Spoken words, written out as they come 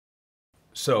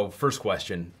So, first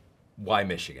question, why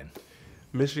Michigan?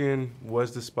 Michigan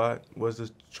was the spot, was the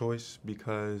choice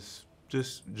because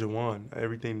just Juwan,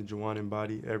 everything that Juwan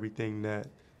embodied, everything that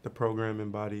the program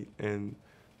embodied, and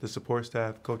the support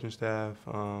staff, coaching staff,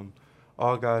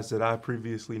 all guys that I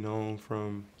previously known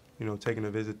from, taking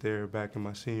a visit there back in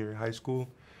my senior year of high school,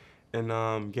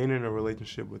 and gaining a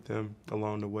relationship with them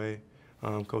along the way.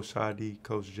 Coach Sadi,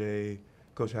 Coach Jay,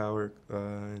 Coach Howard,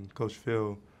 and Coach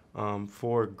Phil,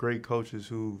 four great coaches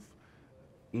who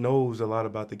knows a lot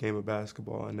about the game of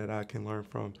basketball and that I can learn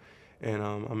from. And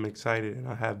I'm excited, and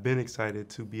I have been excited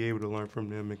to be able to learn from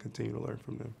them and continue to learn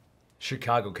from them.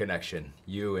 Chicago connection,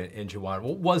 you and Juwan.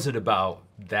 What was it about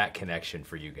that connection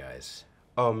for you guys?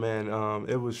 Oh, man,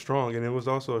 it was strong, and it was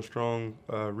also a strong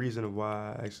reason of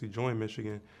why I actually joined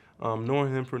Michigan.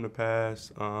 Knowing him from the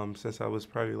past, since I was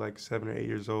probably like 7 or 8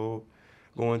 years old,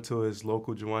 going to his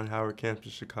local Juwan Howard camps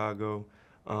in Chicago,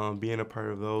 being a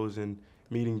part of those, and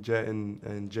meeting Jet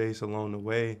and Jace along the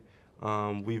way.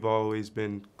 We've always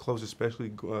been close, especially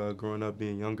growing up,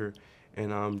 being younger,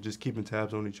 and just keeping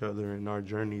tabs on each other and our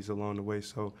journeys along the way.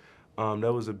 So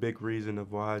that was a big reason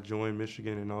of why I joined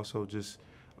Michigan, and also just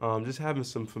having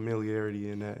some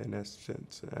familiarity in that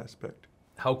sense and aspect.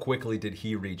 How quickly did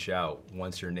he reach out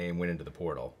once your name went into the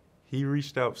portal? He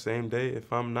reached out same day.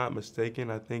 If I'm not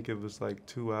mistaken, I think it was like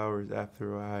 2 hours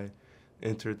after I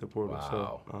entered the portal.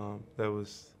 Wow. So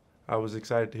I was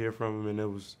excited to hear from him, and it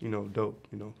was, dope,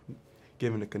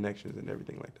 given the connections and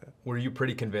everything like that. Were you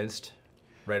pretty convinced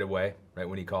right away, right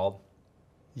when he called?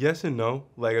 Yes and no.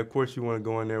 Like, of course, you want to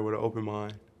go in there with an open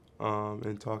mind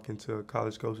and talking to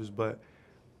college coaches, but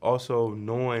also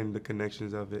knowing the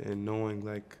connections of it and knowing,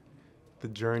 like, the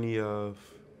journey of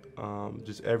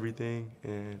just everything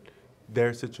and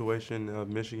their situation of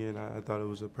Michigan, I thought it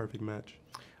was a perfect match.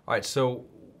 All right, so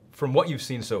from what you've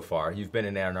seen so far, you've been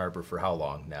in Ann Arbor for how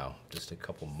long now? Just a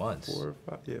couple months? 4 or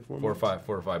 5, yeah, 4 months.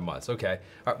 4 or 5 months, okay.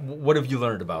 All right, what have you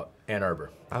learned about Ann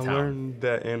Arbor? I learned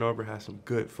that Ann Arbor has some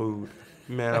good food.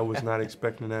 Man, I was not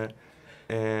expecting that.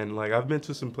 And, like, I've been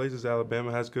to some places.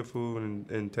 Alabama has good food,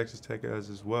 and Texas Tech has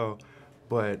as well.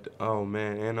 But, oh,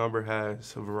 man, Ann Arbor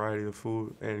has a variety of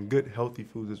food and good, healthy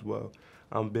foods as well.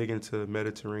 I'm big into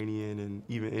Mediterranean and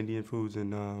even Indian foods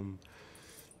and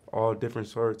all different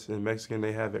sorts. In Mexican,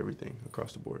 they have everything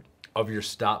across the board. Of your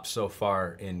stops so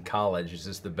far in college, is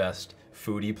this the best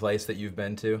foodie place that you've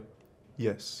been to?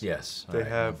 Yes. Yes. They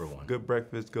have good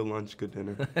breakfast, good lunch, good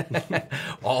dinner.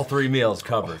 All 3 meals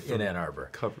covered in Ann Arbor.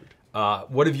 Covered.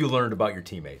 What have you learned about your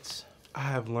teammates? I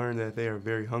have learned that they are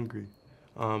very hungry.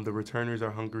 The returners are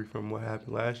hungry from what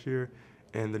happened last year,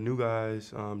 and the new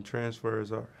guys,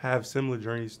 transfers, have similar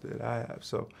journeys that I have.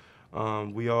 So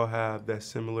we all have that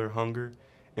similar hunger,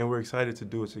 and we're excited to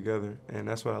do it together. And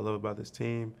that's what I love about this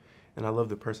team, and I love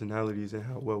the personalities and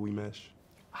how well we mesh.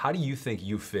 How do you think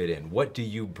you fit in? What do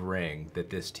you bring that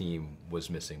this team was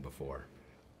missing before?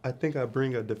 I think I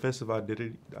bring a defensive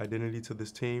identity to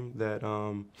this team that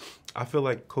I feel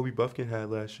like Kobe Buffkin had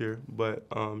last year, but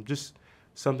just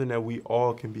something that we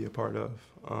all can be a part of.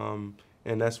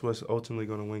 And that's what's ultimately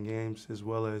going to win games, as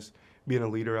well as being a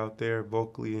leader out there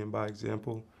vocally and by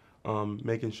example,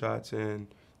 making shots and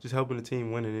just helping the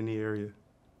team win in any area.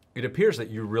 It appears that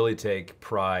you really take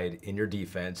pride in your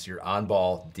defense, your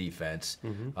on-ball defense.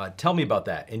 Tell me about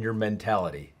that and your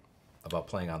mentality about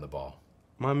playing on the ball.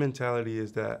 My mentality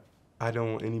is that I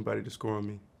don't want anybody to score on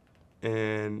me.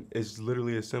 And it's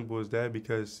literally as simple as that,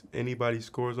 because anybody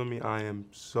scores on me, I am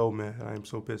so mad. I am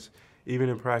so pissed. Even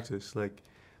in practice, like,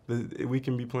 we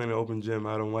can be playing an open gym.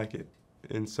 I don't like it.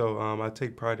 And so I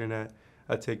take pride in that.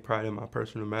 I take pride in my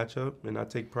personal matchup, and I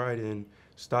take pride in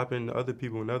stopping other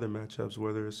people in other matchups,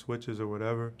 whether it's switches or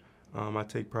whatever. I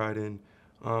take pride in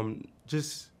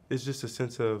it's just a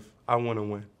sense of I want to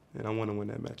win, and I want to win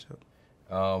that matchup.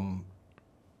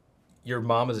 Your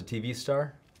mom is a TV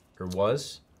star, or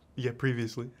was? Yeah,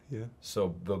 previously, yeah.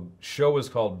 So the show was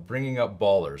called Bringing Up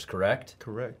Ballers, correct?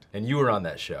 Correct. And you were on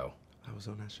that show. I was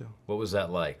on that show. What was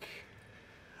that like?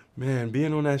 Man,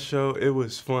 being on that show, it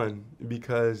was fun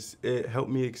because it helped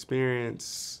me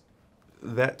experience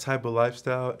that type of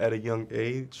lifestyle at a young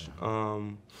age.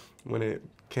 When it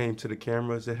came to the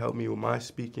cameras, it helped me with my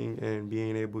speaking and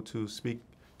being able to speak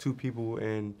to people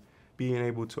and being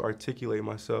able to articulate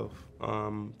myself.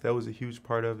 That was a huge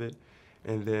part of it.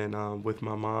 And then with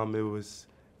my mom, it was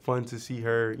fun to see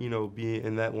her, being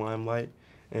in that limelight.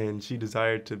 And she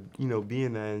desired to, be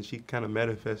in that, and she kind of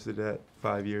manifested that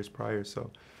 5 years prior. So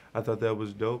I thought that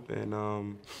was dope.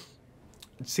 And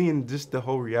seeing just the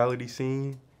whole reality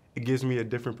scene it gives me a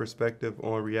different perspective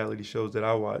on reality shows that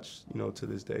I watch, you know, to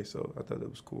this day. So I thought that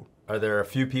was cool. Are there a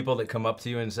few people that come up to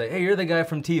you and say, hey, you're the guy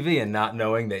from TV, and not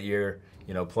knowing that you're,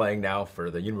 you know, playing now for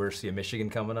the University of Michigan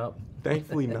coming up?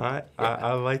 Thankfully not. Yeah.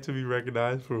 I like to be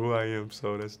recognized for who I am,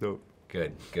 so that's dope.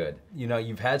 Good, good. You know,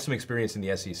 you've had some experience in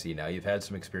the SEC now. You've had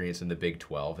some experience in the Big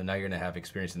 12, and now you're going to have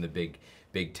experience in the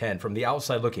Big 10. From the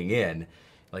outside looking in,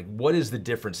 like, what is the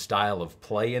different style of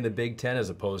play in the Big 10 as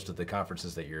opposed to the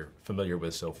conferences that you're familiar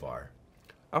with so far?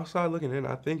 Outside looking in,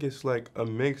 I think it's like a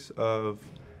mix of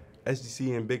SEC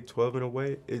and Big 12 in a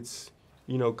way. It's,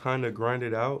 you know, kind of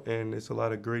grinded out, and it's a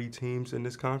lot of gritty teams in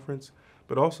this conference.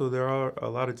 But also there are a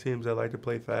lot of teams that like to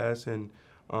play fast and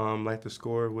like to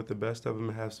score with the best of them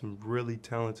and have some really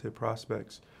talented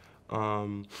prospects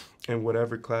in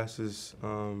whatever classes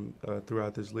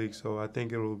throughout this league. So I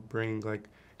think it will bring like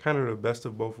kind of the best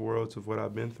of both worlds of what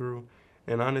I've been through,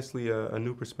 and honestly a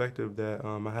new perspective that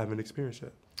I haven't experienced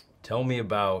yet. Tell me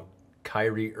about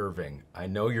Kyrie Irving. I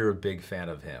know you're a big fan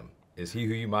of him. Is he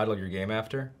who you model your game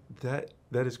after? That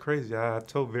is crazy. I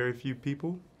told very few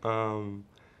people,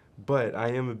 but I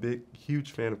am a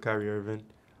huge fan of Kyrie Irving.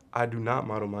 I do not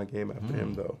model my game after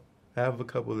him, though. I have a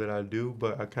couple that I do,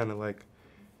 but I kind of like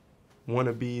want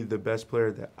to be the best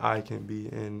player that I can be,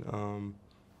 and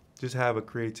just have a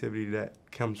creativity that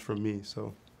comes from me.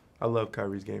 So I love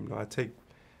Kyrie's game. No,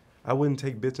 I wouldn't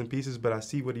take bits and pieces, but I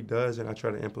see what he does, and I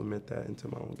try to implement that into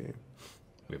my own game.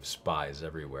 We have spies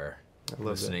everywhere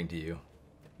listening to you.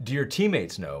 Do your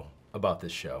teammates know about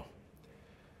this show?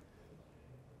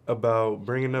 About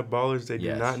bringing up ballers? They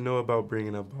Yes. do not know about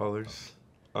bringing up ballers.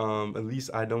 At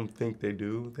least I don't think they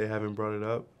do. They haven't brought it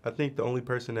up. I think the only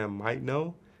person that might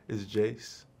know is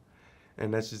Jace,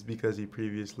 and that's just because he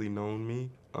previously known me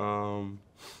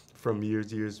from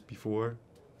years before.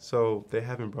 So they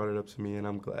haven't brought it up to me, and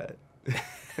I'm glad.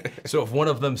 So if one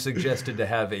of them suggested to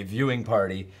have a viewing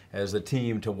party as a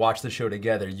team to watch the show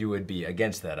together, you would be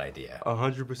against that idea?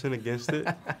 100% against it.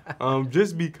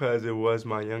 Just because it was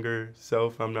my younger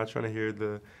self. I'm not trying to hear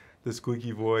the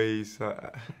squeaky voice.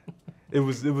 It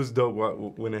was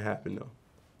dope when it happened, though.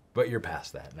 But you're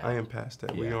past that now. I am past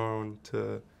that. Yeah. We are on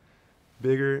to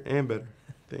bigger and better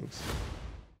things.